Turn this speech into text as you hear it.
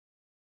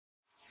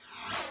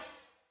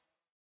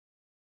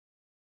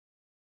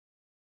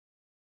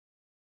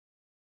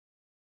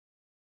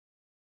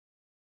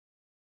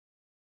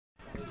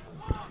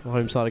The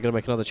home side are going to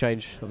make another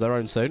change of their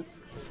own soon.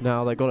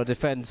 Now they've got to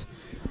defend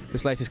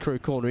this latest Carew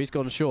corner. He's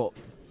gone short.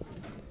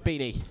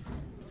 Beaney.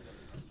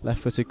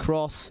 Left-footed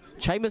cross.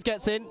 Chambers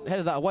gets in,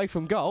 headed that away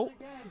from goal.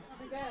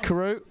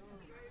 Carew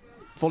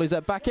volleys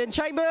that back in.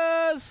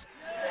 Chambers!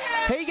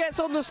 He gets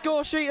on the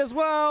score sheet as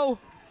well.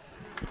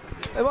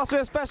 It must be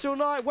a special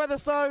night.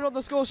 Weatherstone on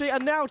the score sheet,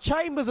 and now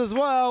Chambers as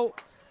well.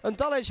 And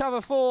Dulwich have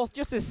a fourth,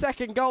 just his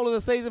second goal of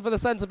the season for the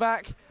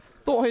centre-back.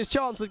 Thought his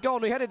chance had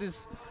gone. He headed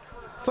his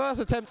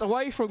first attempt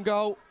away from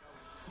goal.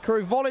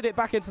 Carew volleyed it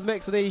back into the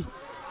mix, and he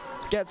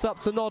gets up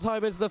to nod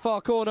home into the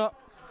far corner.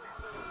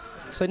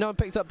 So no one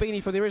picked up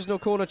Beaney from the original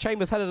corner.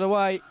 Chambers headed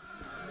away.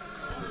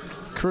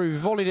 Carew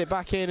volleyed it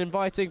back in,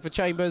 inviting for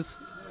Chambers.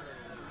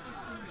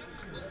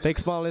 Big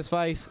smile on his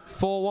face.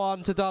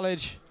 4-1 to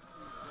Dulwich.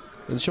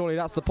 And surely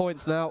that's the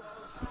points now.